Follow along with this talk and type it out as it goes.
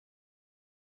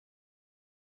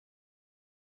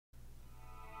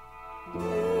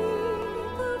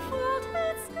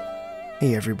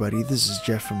Hey everybody, this is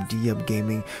Jeff from D-Up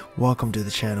Gaming. Welcome to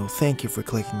the channel. Thank you for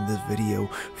clicking this video.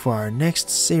 For our next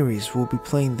series, we'll be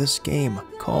playing this game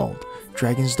called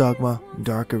Dragon's Dogma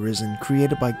Dark Arisen,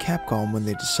 created by Capcom when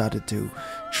they decided to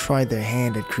try their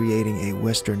hand at creating a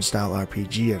Western-style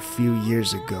RPG a few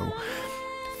years ago.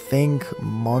 Think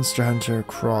Monster Hunter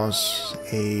cross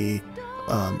a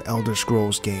Elder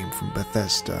Scrolls game from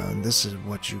Bethesda, and this is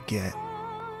what you get.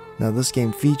 Now this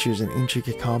game features an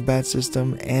intricate combat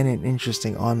system and an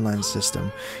interesting online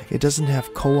system. It doesn't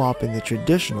have co-op in the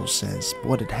traditional sense, but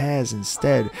what it has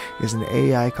instead is an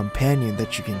AI companion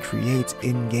that you can create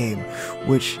in-game,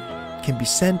 which can be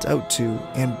sent out to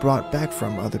and brought back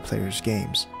from other players'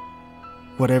 games.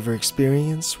 Whatever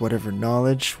experience, whatever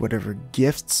knowledge, whatever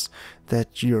gifts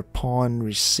that your pawn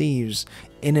receives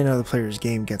in another player's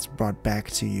game gets brought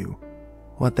back to you.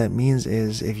 What that means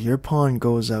is, if your pawn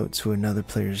goes out to another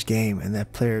player's game and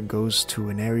that player goes to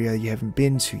an area you haven't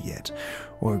been to yet,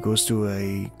 or goes to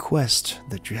a quest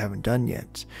that you haven't done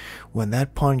yet, when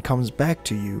that pawn comes back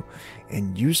to you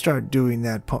and you start doing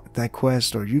that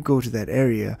quest, or you go to that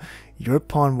area, your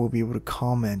pawn will be able to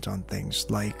comment on things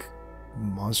like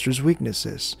monsters'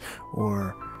 weaknesses,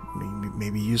 or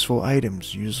maybe useful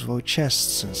items, useful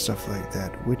chests and stuff like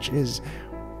that, which is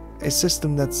a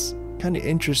system that's kind of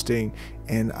interesting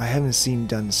and I haven't seen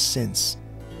done since.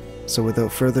 So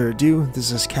without further ado,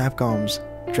 this is Capcom's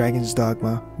Dragon's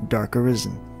Dogma Dark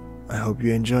Arisen. I hope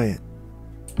you enjoy it.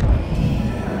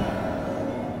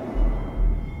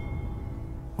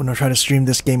 When I try to stream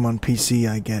this game on PC,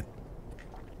 I get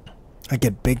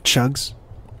big chugs,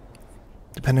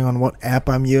 depending on what app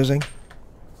I'm using,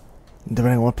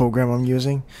 depending on what program I'm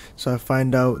using. So I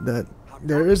find out that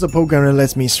there is a program that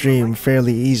lets me stream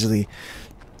fairly easily,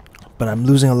 but I'm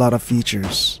losing a lot of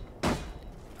features.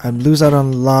 I lose out on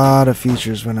a lot of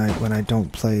features when I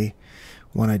don't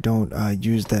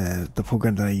use the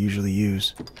program that I usually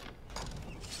use.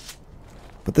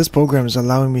 But this program is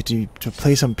allowing me to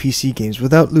play some PC games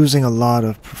without losing a lot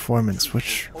of performance,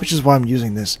 which is why I'm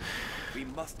using this.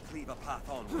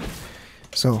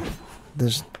 So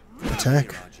there's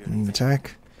attack and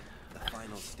attack.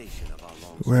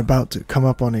 We're about to come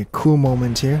up on a cool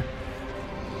moment here.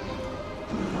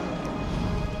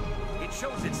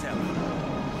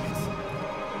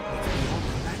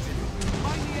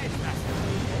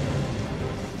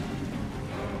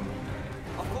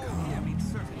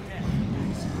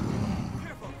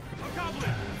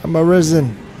 I'm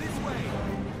Arisen.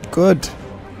 Good.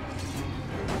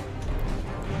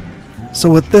 So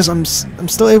with this, I'm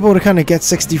still able to kind of get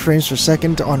 60 frames per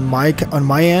second on my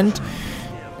end.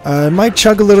 It might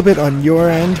chug a little bit on your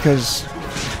end because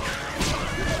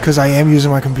I am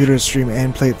using my computer to stream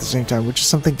and play at the same time, which is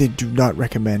something they do not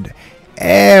recommend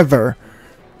ever.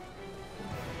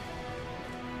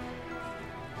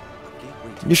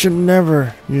 You should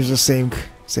never use the same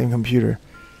computer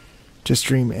to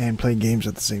stream and play games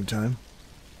at the same time.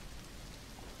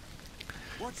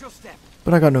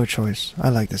 But I got no choice. I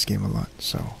like this game a lot,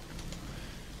 so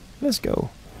let's go.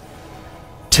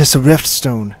 'Tis a rift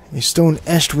stone, a stone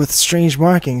etched with strange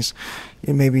markings.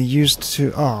 It may be used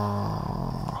to.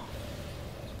 Ah,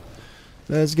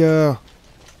 let's go.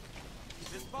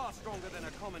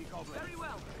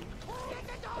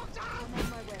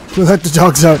 Who let the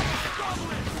dogs out?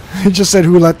 He just said,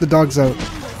 "Who let the dogs out?"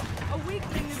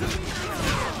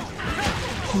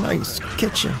 Nice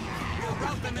kitchen.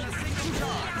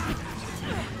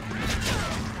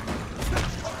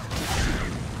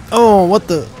 Oh, what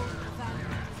the?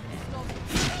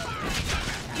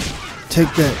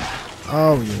 Take that.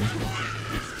 Oh, yeah.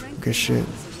 Good shit.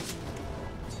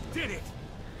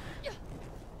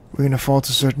 We're gonna fall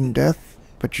to certain death,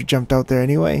 but you jumped out there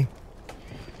anyway.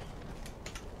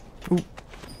 Ooh,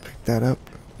 pick that up.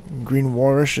 Green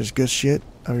Warish is good shit.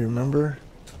 I remember.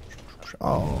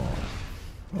 Oh.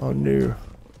 Oh no.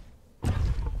 Look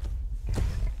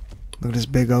at this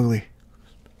big ugly.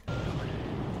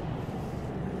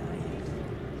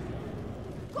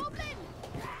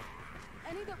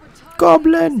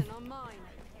 Goblin!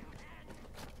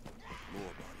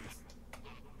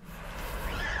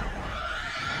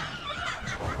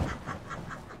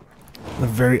 A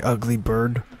very ugly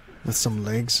bird with some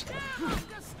legs.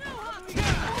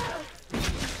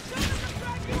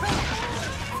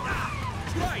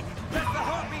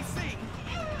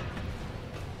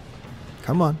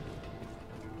 Come on.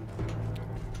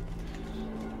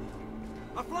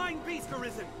 A flying beast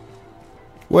arisen.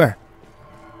 Where?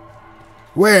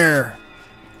 Where?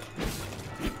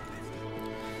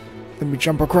 Let me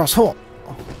jump across. Oh.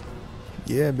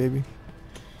 Yeah, baby.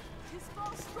 He's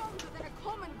far stronger than a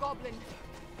common goblin.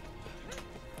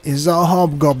 Is a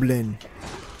hobgoblin.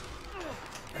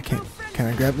 Can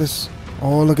I grab this?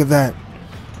 Oh, look at that.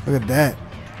 Look at that.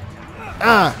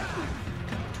 Ah!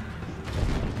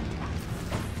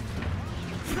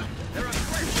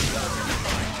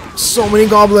 So many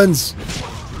goblins.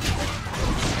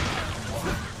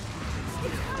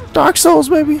 Dark Souls,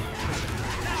 maybe?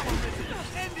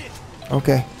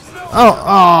 Okay.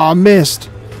 Oh,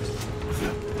 missed.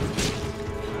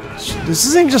 Does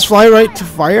this thing just fly right to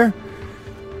fire?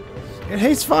 It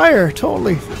hates fire,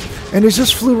 totally. And it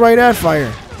just flew right at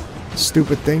fire.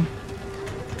 Stupid thing.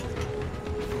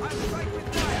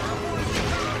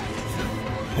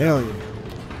 Hell yeah.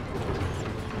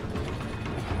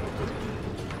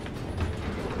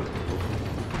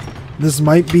 This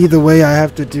might be the way I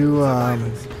have to do,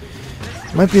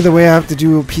 might be the way I have to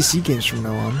do PC games from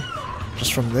now on.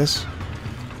 Just from this.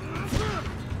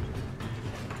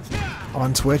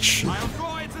 On Twitch.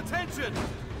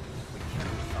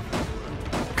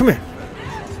 Come here.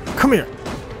 Come here.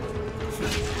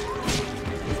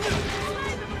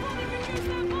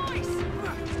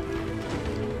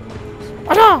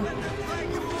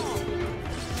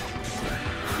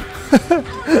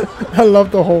 I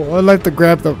love the hole. I like to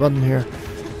grab the button here.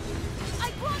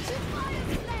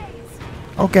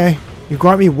 Okay. You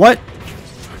grant me what?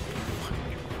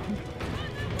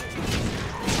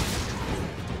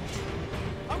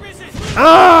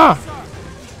 Ah!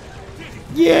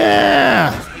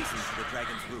 Yeah!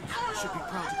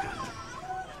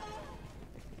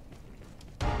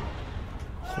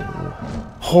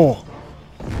 Oh.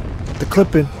 The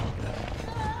clipping.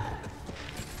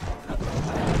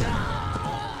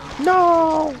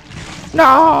 No!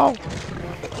 No!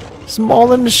 It's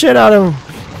mauling the shit out of him.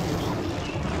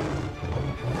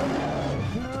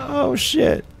 Oh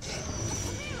shit.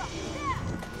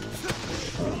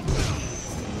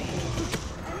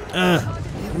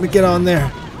 Let me get on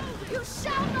there.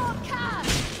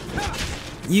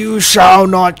 You shall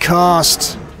not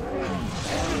cast.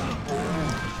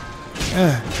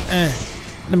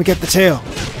 Let me get the tail.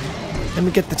 Let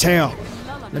me get the tail.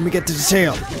 Let me get to the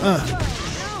tail.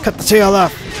 Cut the tail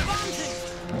off.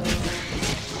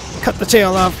 Cut the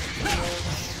tail off.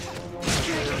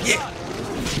 Yeah.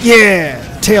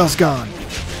 Yeah. Tail's gone.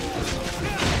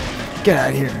 Get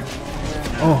out of here.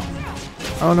 Oh.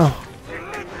 Oh no.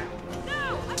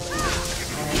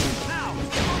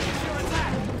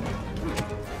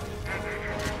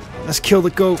 Let's kill the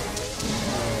goat.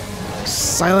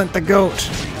 Silent the goat.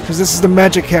 Because this is the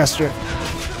magic caster.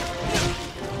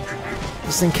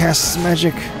 This thing casts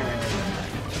magic.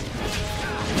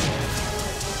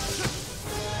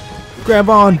 Grab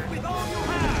on.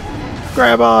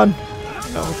 Grab on.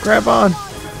 No, grab on.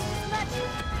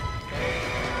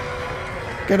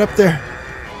 Get up there.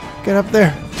 Get up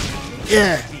there.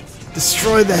 Yeah.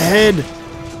 Destroy the head.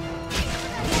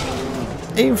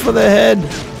 Aim for the head.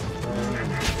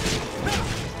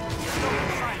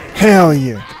 Hell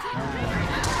yeah.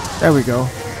 There we go.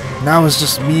 Now it's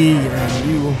just me and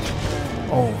you.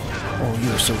 Oh,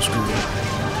 you're so screwed.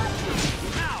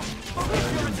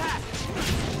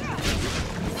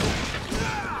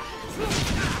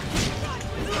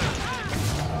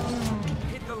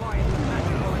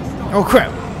 Oh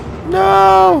crap.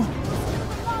 No!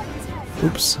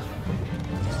 Oops.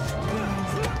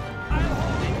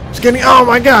 It's getting. Oh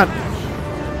my god!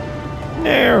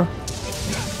 No!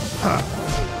 Huh.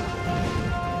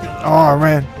 Oh, I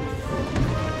ran.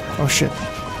 Oh shit.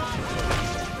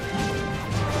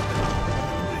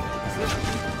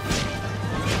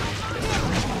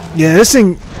 Yeah, this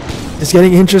thing is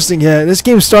getting interesting. Yeah, this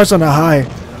game starts on a high.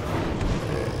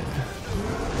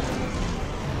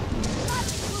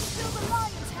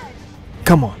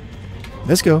 Come on.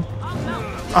 Let's go.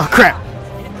 Oh crap.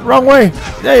 Wrong way.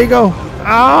 There you go.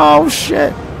 Oh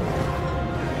shit.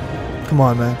 Come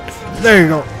on, man. There you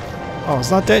go. Oh, it's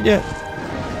not dead yet.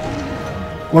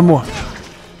 One more.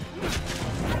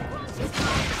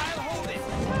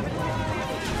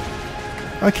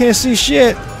 I can't see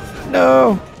shit.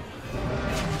 No.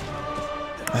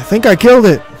 I think I killed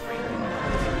it.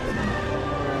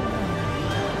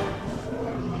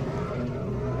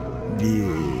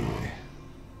 Yeah.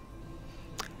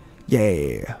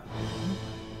 Yeah.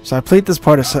 So I played this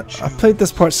part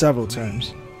several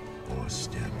times. Or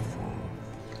step forward.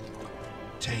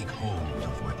 Take hold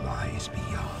of what lies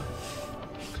beyond.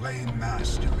 Claim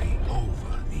mastery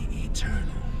over the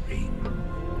eternal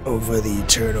ring. Over the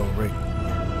eternal ring.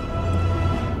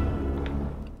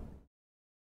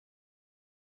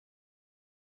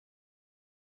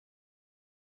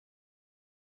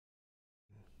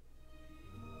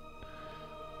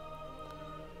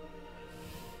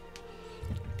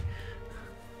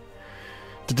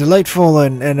 delightful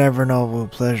and ever novel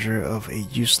pleasure of a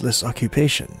useless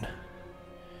occupation.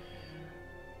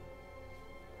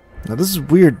 Now this is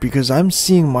weird because I'm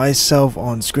seeing myself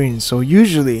on screen, so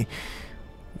usually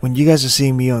when you guys are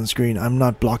seeing me on screen, I'm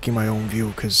not blocking my own view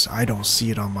because I don't see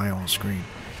it on my own screen.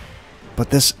 But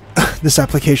this this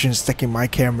application is sticking my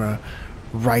camera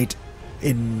right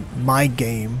in my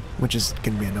game, which is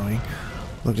gonna be annoying.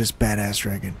 Look at this badass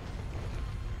dragon.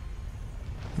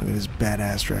 Look at this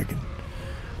badass dragon.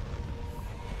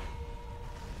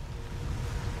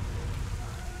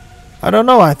 I don't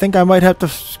know, I think I might have to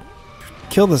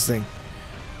kill this thing.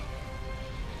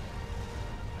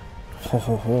 Ho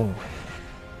ho ho.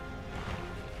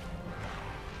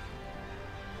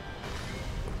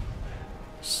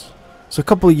 So a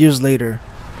couple of years later,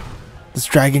 this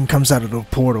dragon comes out of the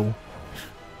portal.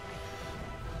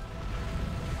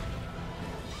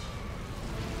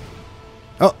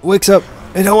 Oh, wakes up.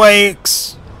 It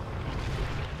awakes.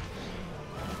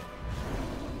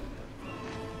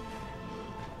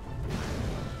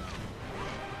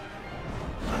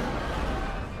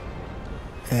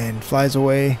 And flies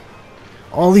away.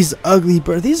 All these ugly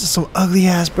birds. These are some ugly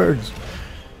ass birds.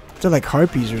 They're like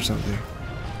harpies or something.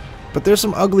 But there's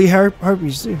some ugly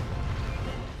harpies too.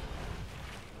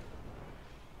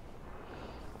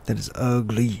 That is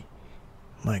ugly.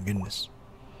 My goodness.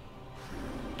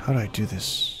 How do I do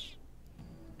this?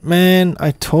 Man,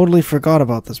 I totally forgot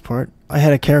about this part. I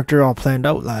had a character all planned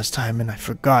out last time and I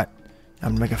forgot.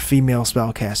 I'm like a female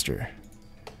spellcaster.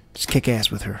 Just kick ass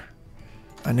with her.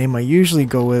 A name I usually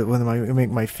go with when I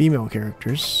make my female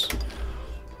characters,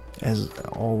 as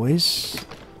always,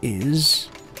 is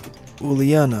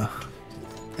Uliana.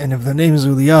 And if the name is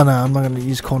Uliana, I'm not going to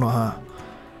use Konoha.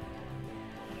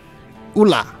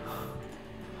 Ula!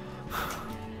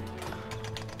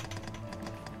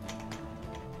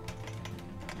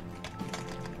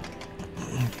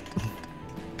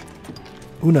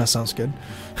 Una sounds good.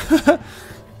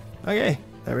 Okay,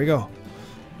 there we go.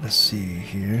 Let's see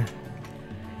here.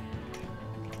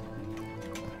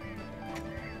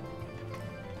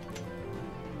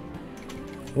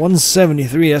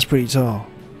 $173, that's pretty tall.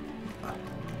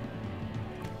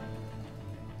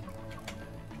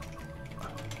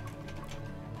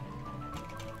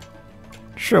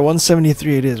 Sure,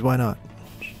 173 it is, why not?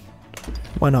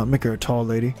 Why not make her a tall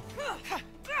lady?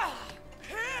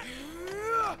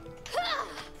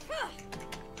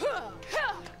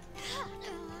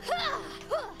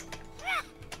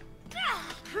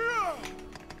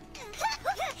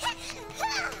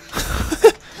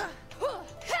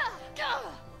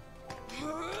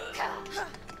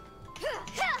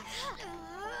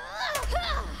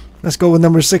 Let's go with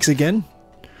number 6 again.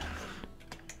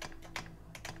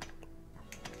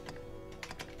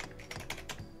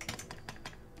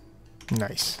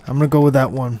 Nice. I'm gonna go with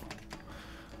that one.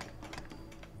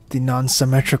 The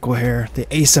non-symmetrical hair. The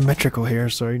asymmetrical hair.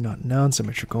 Sorry, not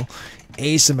non-symmetrical.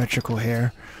 Asymmetrical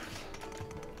hair.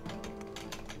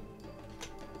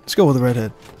 Let's go with the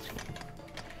redhead.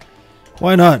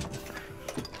 Why not?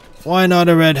 Why not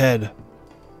a redhead?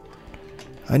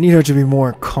 I need her to be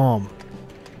more calm.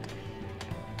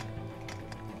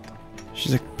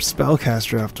 She's a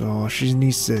spellcaster after all. She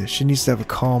needs to have a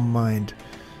calm mind.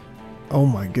 Oh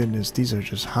my goodness, these are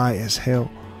just high as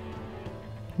hell.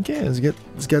 Okay, let's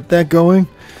get that going.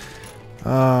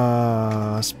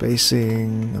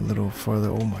 Spacing a little further.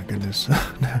 Oh my goodness.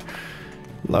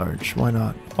 Large, why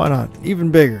not? Why not? Even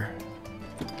bigger.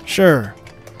 Sure.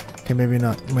 Okay, maybe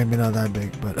not that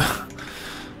big, but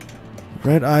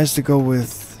red eyes to go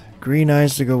with green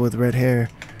eyes to go with red hair.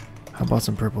 How about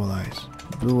some purple eyes?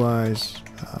 Blue eyes.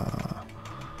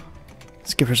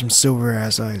 Let's give her some silver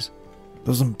ass eyes.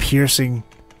 Those some piercing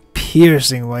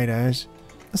white eyes.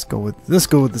 Let's go with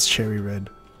this cherry red.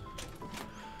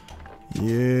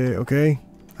 Yeah, okay.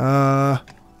 The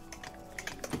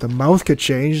mouth could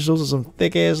change. Those are some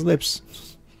thick ass lips.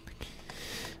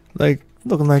 Like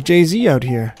looking like Jay-Z out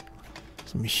here.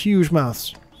 Some huge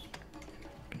mouths.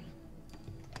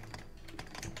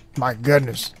 My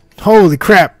goodness. Holy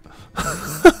crap.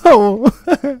 Oh.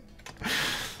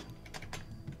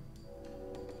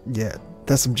 Yeah,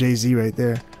 that's some Jay-Z right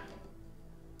there.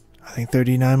 I think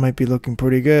 39 might be looking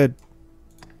pretty good.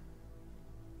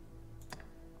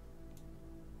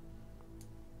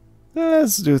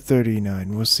 Let's do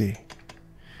 39. We'll see.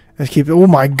 Let's keep it. Oh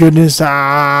my goodness.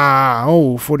 Ah.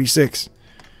 Oh, 46.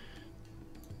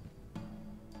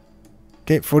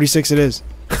 Okay, 46 it is.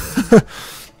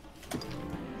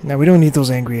 Now, we don't need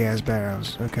those angry ass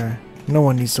brows, okay? No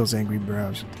one needs those angry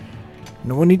brows.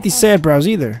 No one needs these sad brows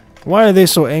either. Why are they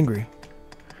so angry?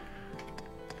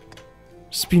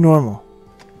 Just be normal.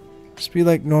 Just be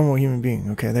like normal human being.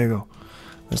 Okay, there you go.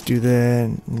 Let's do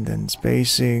that, and then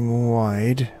spacing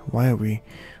wide. Why are we?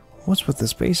 What's with the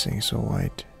spacing so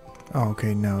wide? Oh,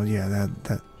 okay, no, yeah,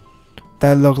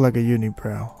 that looked like a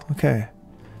unibrow. Okay,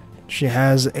 she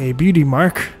has a beauty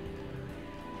mark,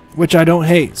 which I don't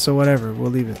hate. So whatever,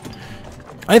 we'll leave it.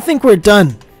 I think we're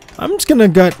done. I'm just gonna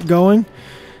get going.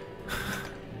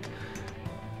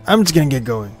 I'm just gonna get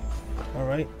going. All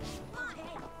right.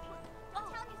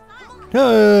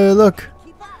 Look.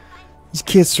 These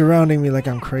kids surrounding me like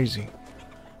I'm crazy.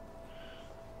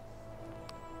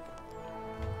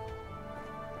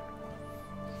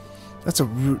 That's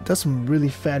some really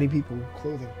fatty people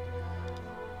clothing.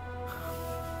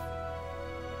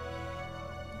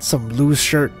 Some loose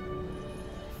shirt.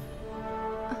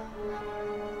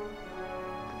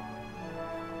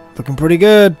 Looking pretty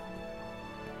good.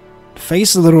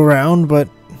 Face a little round, but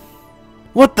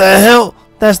what the hell?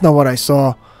 That's not what I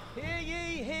saw. Hear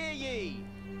ye, hear ye.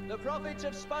 The prophets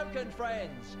have spoken,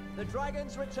 friends. The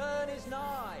dragon's return is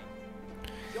nigh.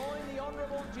 Join the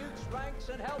honourable Duke's ranks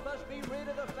and help us be rid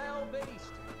of the fell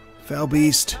beast. Fell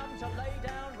beast. Come to lay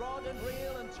down rod and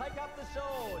reel and take up the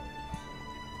sword.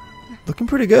 Looking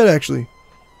pretty good, actually.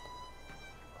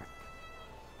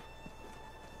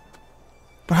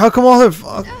 But how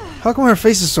come her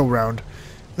face is so round,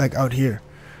 like out here?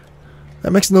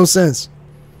 That makes no sense.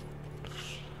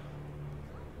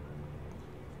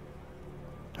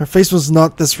 Her face was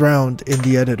not this round in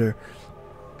the editor.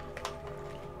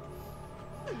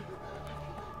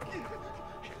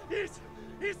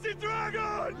 It's the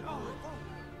dragon!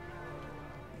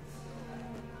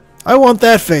 I want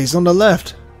that face on the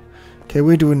left. Okay,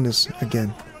 we're doing this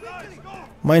again.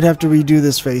 Might have to redo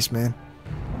this face, man.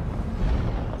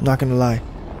 I'm not gonna lie.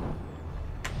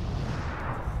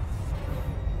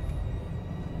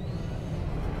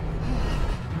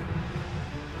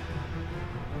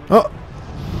 Oh!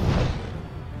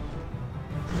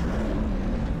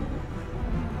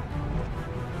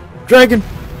 Dragon!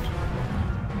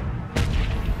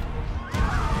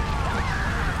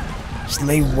 Just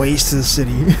lay waste to the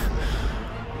city.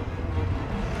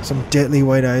 Some deadly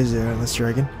white eyes there on this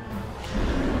dragon.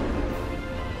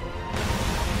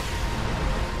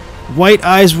 White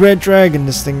eyes, red dragon,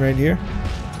 this thing right here.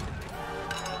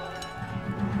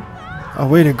 Oh,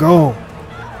 way to go.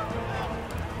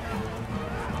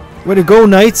 Way to go,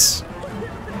 knights.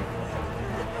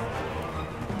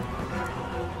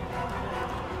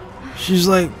 She's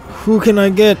like, who can I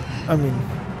get? I mean,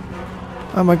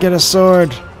 I'm gonna get a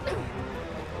sword.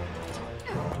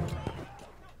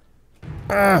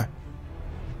 Ah!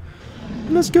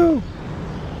 Let's go.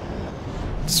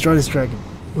 Destroy this dragon.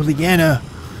 Uliana.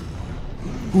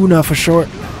 Una for short.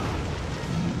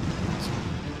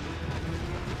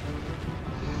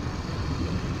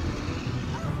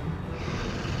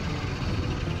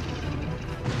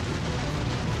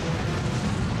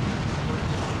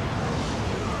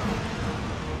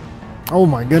 Oh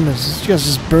my goodness, this guy's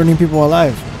just burning people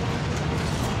alive.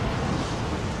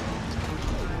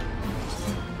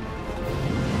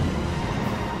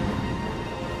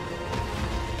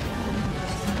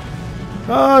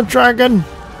 Oh, dragon!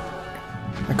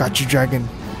 I got you, dragon.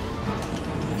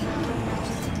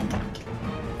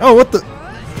 Oh, what the?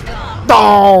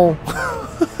 Oh!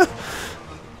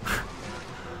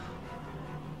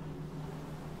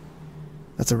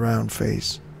 That's a round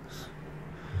face.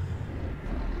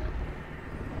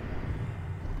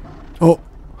 Oh!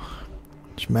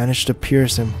 She managed to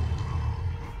pierce him.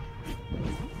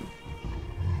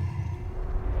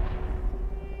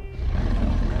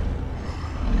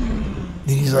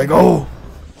 And he's like, oh!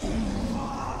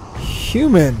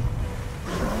 Human!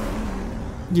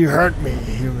 You hurt me,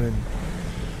 human.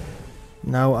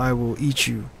 Now I will eat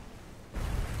you.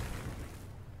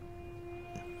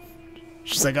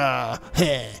 She's like, ah,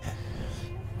 heh.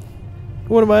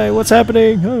 What am I? What's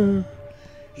happening? Huh?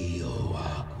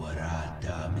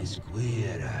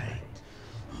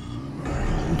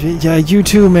 Yeah, you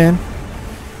too, man.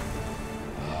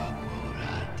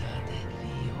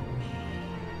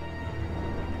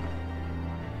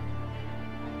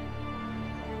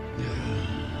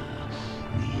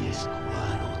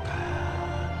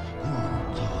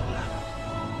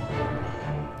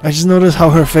 I just noticed how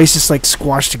her face is like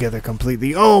squashed together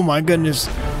completely. Oh my goodness.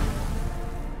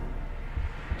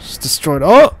 She's destroyed.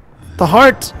 Oh! The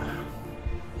heart!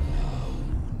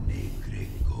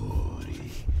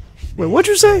 Wait, what'd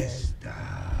you say?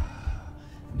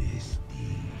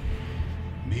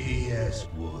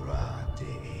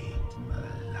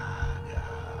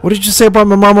 What did you say about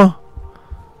my mama?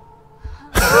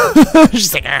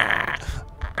 She's like, ah,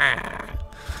 ah,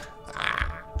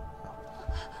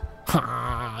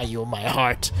 ah. Are you my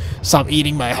heart? Stop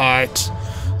eating my heart.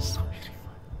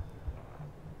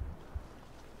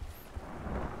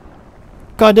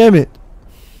 God damn it.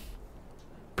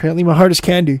 Apparently my heart is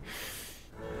candy.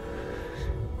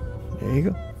 There you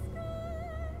go.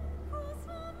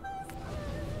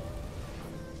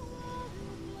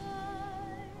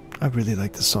 I really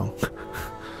like this song.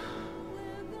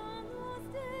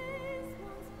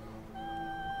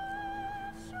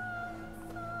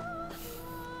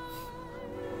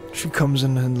 She comes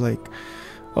in and like,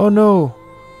 oh no,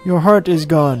 your heart is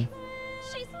gone.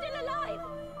 She's still alive.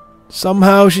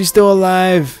 Somehow she's still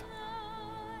alive.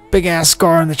 Big ass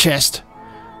scar on the chest.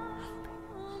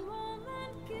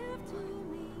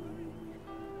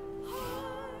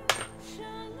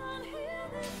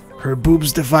 Her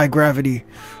boobs defy gravity.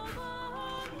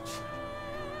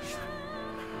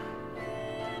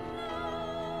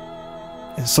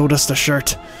 And so does the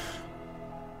shirt.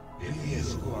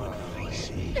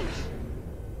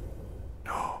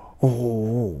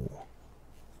 Oh.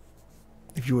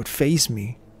 If you would face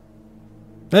me.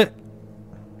 Eh.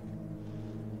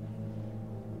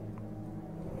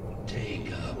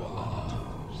 Take up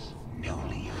arms,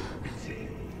 newly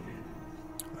thing.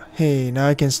 Hey, now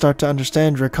I can start to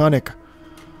understand Draconic.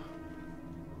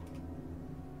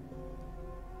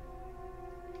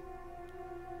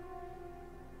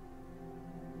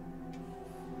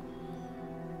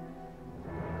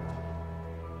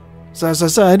 So as I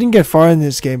said, I didn't get far in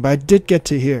this game, but I did get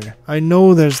to here. I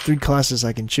know there's 3 classes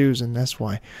I can choose, and that's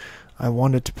why I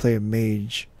wanted to play a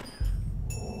mage.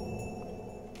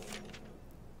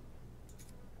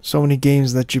 So many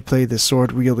games let you play the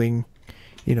sword-wielding,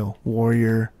 you know,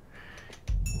 warrior,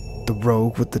 the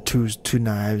rogue with the two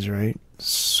knives, right?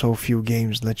 So few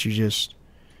games let you just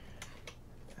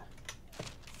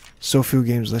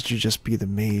be the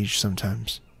mage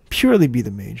sometimes. Purely be the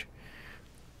mage.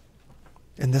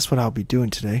 And that's what I'll be doing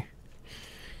today.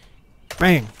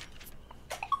 Bang!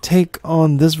 Take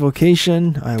on this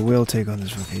vocation. I will take on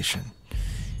this vocation.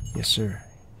 Yes, sir.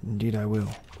 Indeed, I will.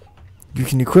 You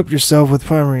can equip yourself with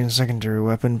primary and secondary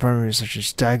weapon. Primary such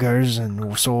as daggers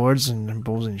and swords and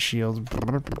bows and shields.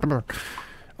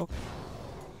 Oh.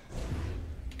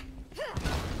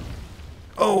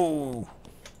 Oh!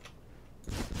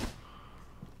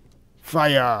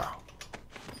 Fire!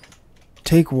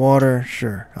 Take water.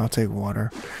 Sure, I'll take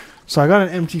water. So I got an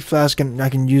empty flask and I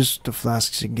can use the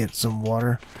flasks to get some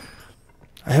water.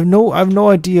 I have no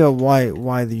idea why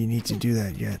you need to do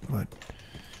that yet, but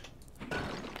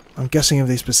I'm guessing if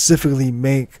they specifically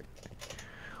make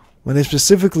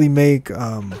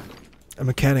a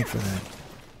mechanic for that,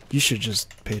 you should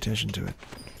just pay attention to it.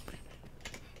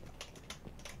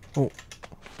 Oh,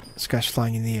 this guy's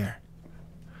flying in the air.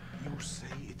 You say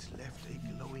it's left a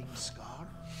glowing scar?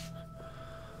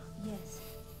 Yes.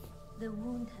 The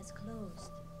wound has closed,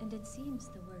 and it seems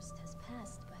the worst has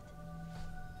passed, but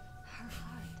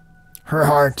her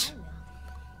heart.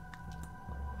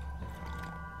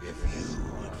 If you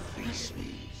would face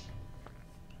me.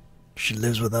 She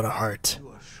lives without a heart. You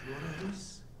are sure of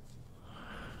this?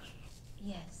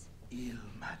 Yes. Ill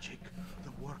magic, the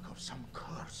work of some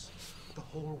curse. The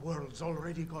whole world's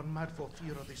already gone mad for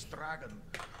fear of this dragon.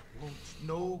 Won't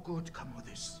no good come of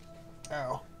this?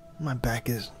 Ow. My back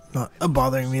is not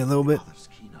bothering me a little bit. Others,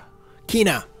 Kina.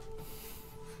 Kina!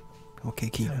 Okay,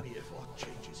 Tell Kina. me if aught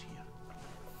changes here.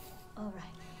 All right.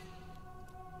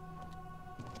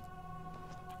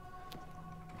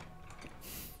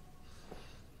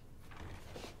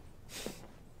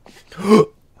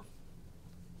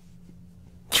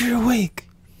 You're awake.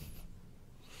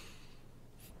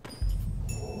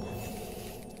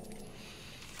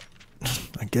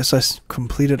 I guess I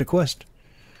completed a quest.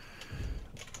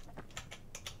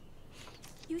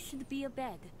 You should be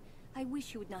abed. I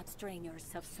wish you would not strain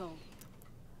yourself so.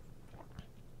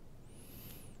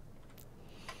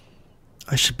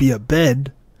 I should be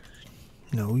abed.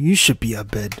 No, you should be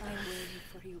abed. I'm waiting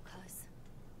for you, cuz.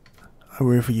 I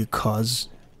wait for you, cuz.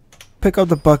 Pick up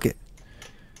the bucket.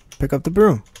 Pick up the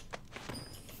broom.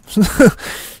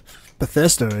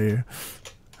 Bethesda right here.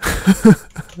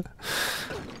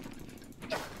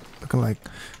 Looking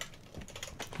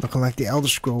like the Elder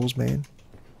Scrolls, man.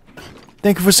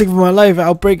 Thank you for saving my life.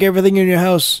 I'll break everything in your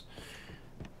house.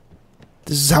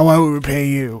 This is how I will repay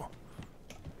you.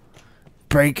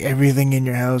 Break everything in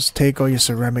your house. Take all your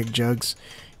ceramic jugs.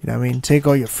 You know what I mean? Take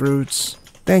all your fruits.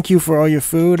 Thank you for all your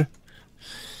food.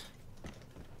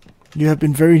 You have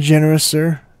been very generous,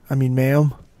 sir. I mean,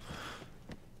 ma'am.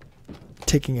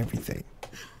 Taking everything.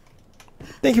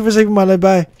 Thank you for saving my life.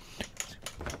 Bye.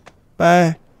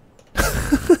 Bye.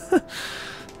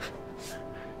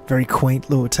 Very quaint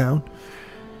little town.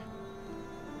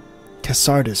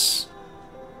 Cassardis.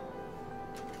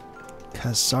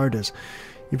 Cassardis.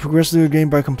 You progress through the game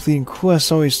by completing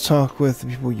quests. Always talk with the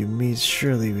people you meet.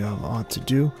 Surely we have a lot to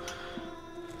do.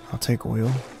 I'll take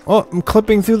oil. Oh, I'm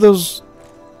clipping through those.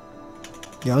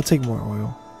 Yeah, I'll take more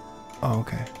oil. Oh,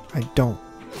 okay. I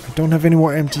don't have any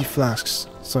more empty flasks,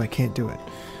 so I can't do it.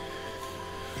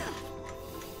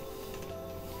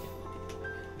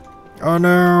 Oh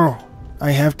no!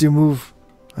 I have to move.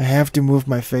 I have to move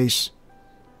my face.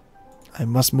 I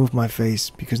must move my face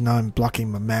because now I'm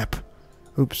blocking my map.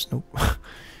 Oops, nope.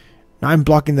 Now I'm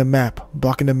blocking the map.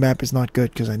 Blocking the map is not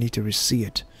good because I need to re-see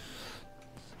it.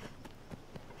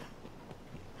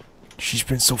 She's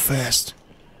been so fast.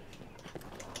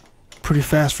 Pretty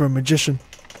fast for a magician.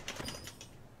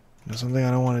 Now, something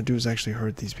I don't want to do is actually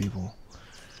hurt these people.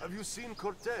 Have you seen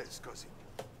Cortez, cousin?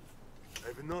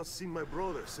 I've not seen my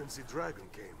brother since the dragon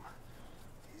came.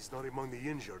 He's not among the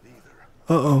injured either.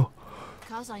 Uh-oh.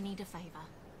 Cuz, I need a favor.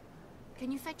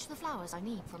 Can you fetch the flowers I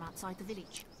need from outside the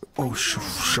village? Oh,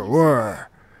 sure.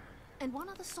 And one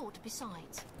other sort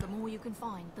besides. The more you can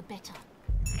find, the better.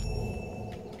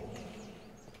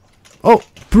 Oh,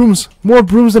 brooms. More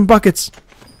brooms and buckets.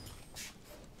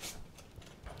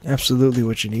 Absolutely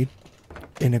what you need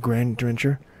in a grand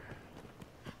adventure.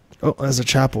 Oh, there's a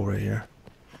chapel right here.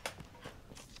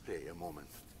 Hey, a moment.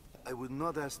 I would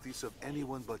not ask this of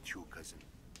anyone but you, cousin.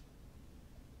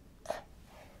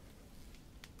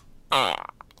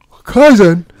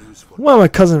 Cousin? Why am I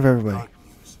cousin of everybody? Dark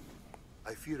news.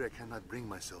 I fear I cannot bring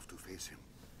myself to face him.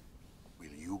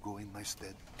 Will you go in my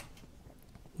stead?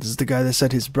 This is the guy that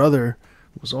said his brother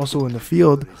was also in the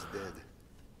field. Is dead.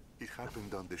 It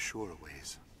happened on the shore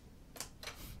ways.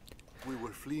 We were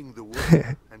fleeing the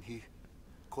war, and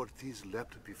Cortez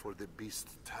leapt before the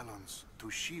beast's talons to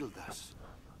shield us.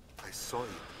 I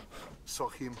saw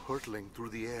him hurtling through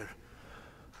the air.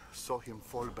 Saw him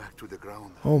fall back to the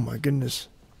ground. Oh my goodness.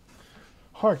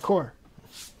 Hardcore.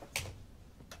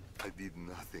 I did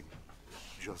nothing.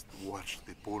 Just watched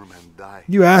the poor man die.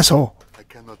 You asshole. I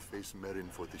cannot face Merin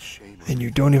for the shame. And you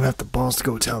don't even have the balls to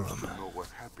go tell him. I don't know what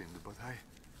happened, but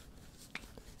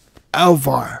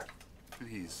Alvar.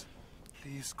 Please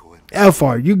go and...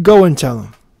 Alvar, you go and tell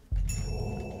him.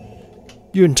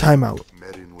 You're in timeout.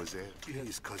 Merin was there.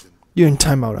 Please, cousin. You're in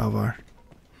timeout, Alvar.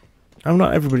 I'm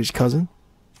not everybody's cousin.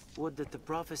 Would that the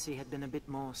prophecy had been a bit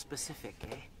more specific,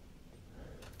 eh?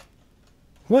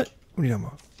 What? What are you talking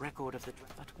about? Record of the...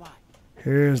 But why?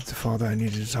 Here's the father I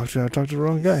needed to talk to. I talked to the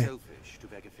wrong guy. Selfish to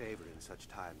beg a favor in such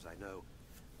times, I know.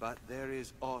 But there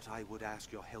is aught I would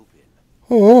ask your help in.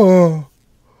 Oh.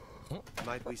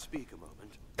 Might we speak a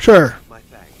moment? Sure. My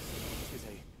thanks. It is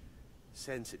a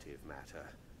sensitive matter.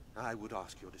 I would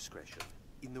ask your discretion.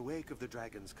 In the wake of the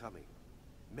dragon's coming,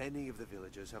 many of the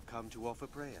villagers have come to offer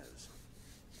prayers.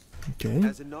 Okay.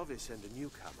 As a novice and a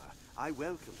newcomer, I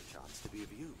welcome the chance to be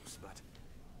of use, but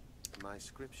my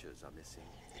scriptures are missing.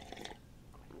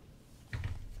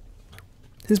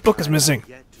 His book is missing. I have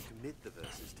yet to commit the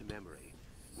verses to memory.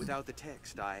 Without the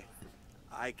text, I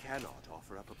cannot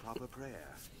offer up a proper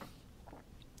prayer.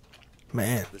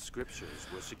 Man. The scriptures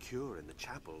were secure in the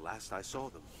chapel last I saw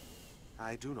them.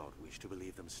 I do not wish to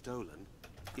believe them stolen.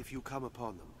 If you come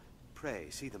upon them, pray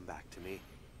see them back to me.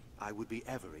 I would be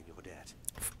ever in your debt.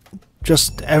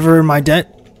 Just ever in my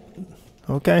debt?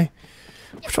 Okay.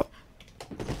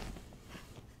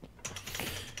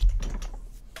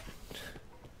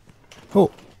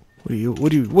 Oh, what do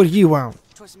you want?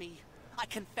 'Twas me. I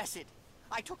confess it.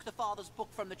 I took the father's book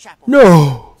from the chapel.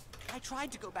 No! I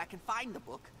tried to go back and find the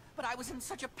book, but I was in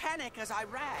such a panic as I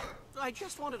ran. I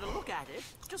just wanted to look at it.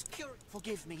 Just curious.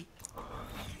 Forgive me.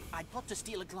 I thought to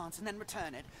steal a glance and then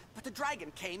return it, but the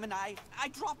dragon came and I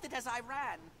dropped it as I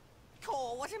ran.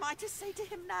 Oh, what am I to say to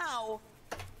him now?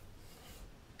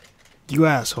 You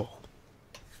asshole.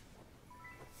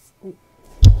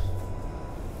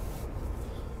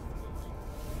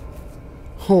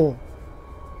 Oh.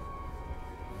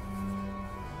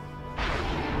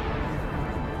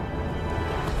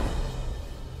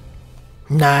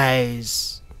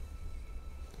 Nice.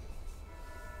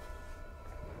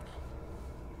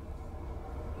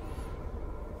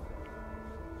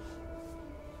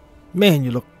 Man,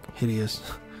 you look hideous.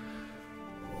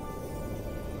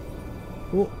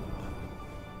 Oh.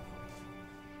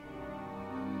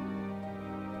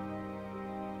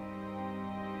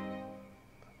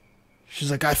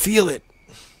 She's like, I feel it.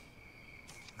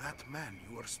 That man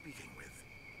you are speaking with,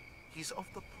 he's of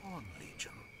the Pawn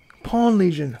Legion. Pawn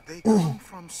Legion. They come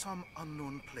from some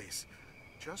unknown place,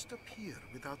 just appear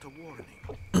without a warning.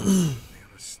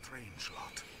 They're a strange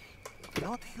lot.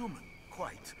 Not human,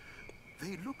 quite.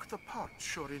 They look the part,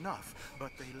 sure enough,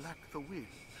 but they lack the will,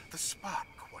 the spark,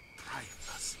 what drives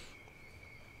us.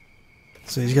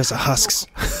 So these guys are husks.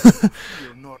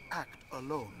 Feel nor act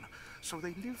alone, so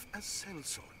they live as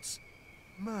sellswords.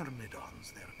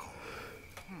 Myrmidons, they're called.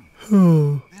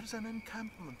 There's an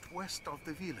encampment west of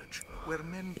the village where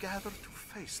men gather to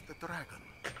face the dragon.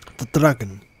 The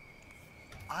dragon.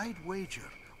 I'd wager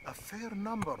a fair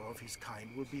number of his kind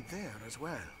will be there as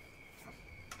well.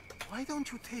 Why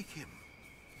don't you take him?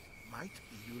 Might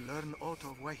be you learn aught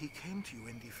of why he came to you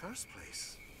in the first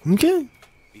place. Okay.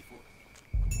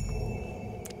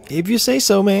 If you say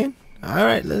so, man.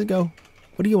 Alright, let's go.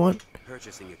 What do you want?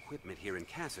 Purchasing equipment here in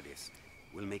Cassardis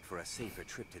will make for a safer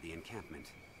trip to the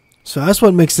encampment. So that's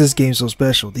what makes this game so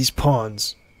special. These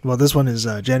pawns. Well, this one is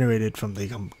generated from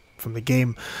the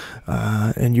game,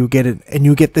 and you get it, and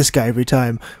you get this guy every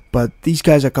time. But these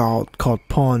guys are called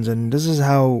pawns, and this is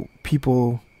how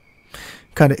people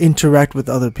kind of interact with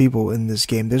other people in this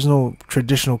game. There's no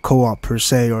traditional co-op per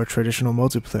se or traditional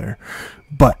multiplayer,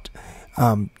 but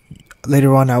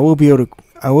later on I will be able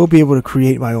to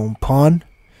create my own pawn,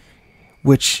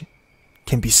 which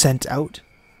can be sent out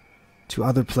to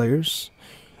other players,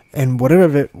 and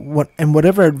whatever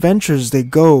adventures they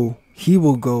go, he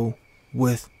will go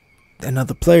with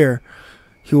another player.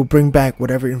 He will bring back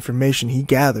whatever information he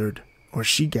gathered or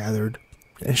she gathered,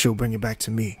 and she'll bring it back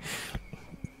to me.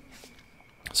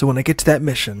 So when I get to that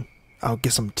mission, I'll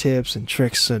get some tips and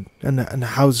tricks and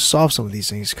how to solve some of these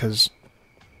things, because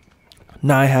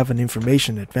now I have an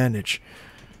information advantage.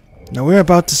 Now we're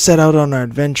about to set out on our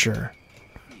adventure.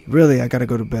 Really, I gotta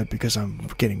go to bed because I'm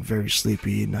getting very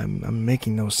sleepy and I'm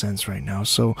making no sense right now.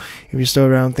 So if you're still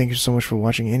around, thank you so much for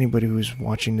watching. Anybody who's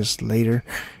watching this later,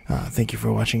 thank you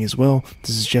for watching as well.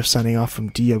 This is Jeff signing off from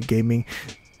D-Up Gaming.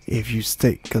 If you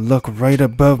take a look right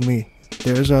above me,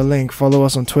 there's our link. Follow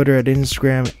us on Twitter at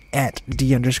Instagram at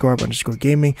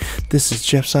D_up_gaming. This is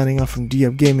Jeff signing off from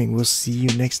D-Up Gaming. We'll see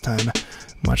you next time.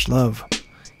 Much love.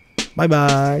 Bye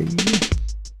bye.